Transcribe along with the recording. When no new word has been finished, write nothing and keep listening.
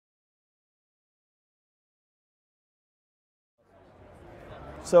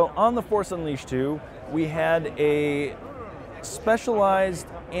So on The Force Unleashed 2, we had a specialized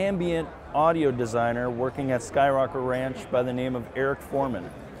ambient audio designer working at Skywalker Ranch by the name of Eric Foreman.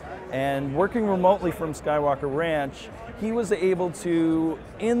 And working remotely from Skywalker Ranch, he was able to,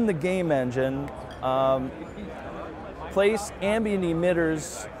 in the game engine, place ambient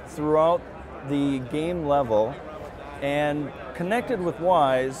emitters throughout the game level and connected with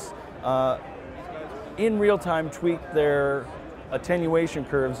Wise, in real time tweak their attenuation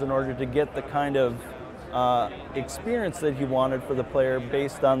curves in order to get the kind of experience that he wanted for the player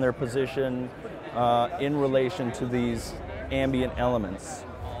based on their position in relation to these ambient elements.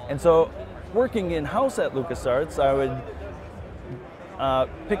 And so working in-house at LucasArts, I would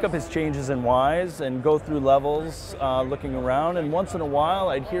pick up his changes in Wise and go through levels looking around, and once in a while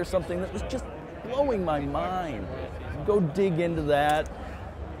I'd hear something that was just blowing my mind. Go dig into that,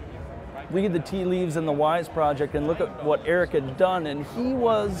 read the tea leaves in the Wise project and look at what Eric had done, and he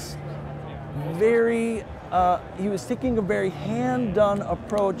was taking a very hand-done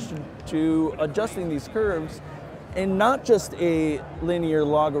approach to adjusting these curves, and not just a linear,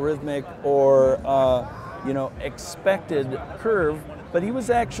 logarithmic, or expected curve, but he was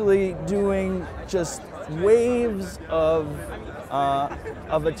actually doing just waves of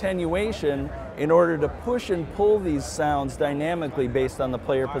attenuation in order to push and pull these sounds dynamically based on the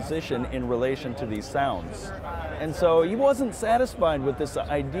player position in relation to these sounds. And so he wasn't satisfied with this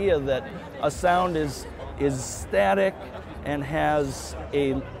idea that a sound is static and has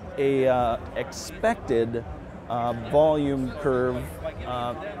a expected volume curve.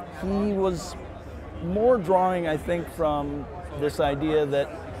 He was more drawing, I think, from this idea that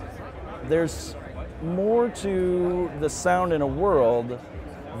there's more to the sound in a world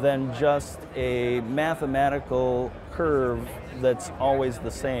than just a mathematical curve that's always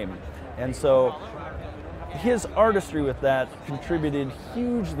the same. And so his artistry with that contributed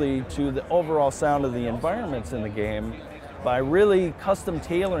hugely to the overall sound of the environments in the game by really custom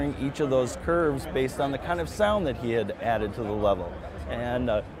tailoring each of those curves based on the kind of sound that he had added to the level. And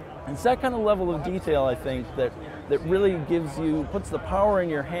it's that kind of level of detail, I think, that really puts the power in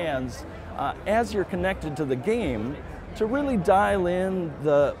your hands as you're connected to the game to really dial in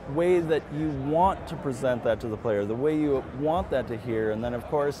the way that you want to present that to the player, the way you want that to hear, and then of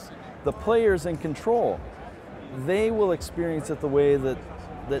course the player's in control. They will experience it the way that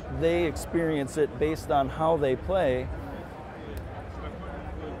they experience it based on how they play.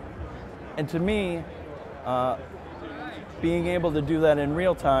 And to me, being able to do that in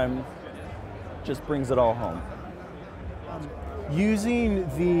real time just brings it all home. Using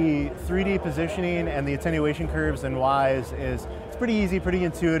the 3D positioning and the attenuation curves in Wise it's pretty easy, pretty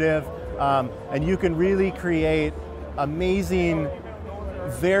intuitive, and you can really create amazing,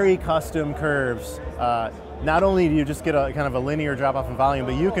 very custom curves. Not only do you just get a kind of a linear drop off in volume,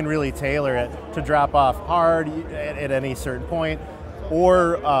 but you can really tailor it to drop off hard at any certain point.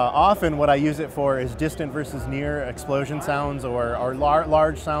 Or often what I use it for is distant versus near explosion sounds, or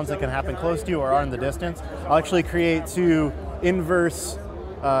large sounds that can happen close to you or are in the distance. I'll actually create two inverse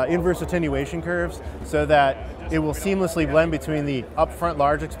attenuation curves so that it will seamlessly blend between the upfront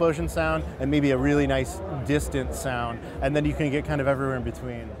large explosion sound and maybe a really nice distant sound, and then you can get kind of everywhere in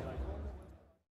between.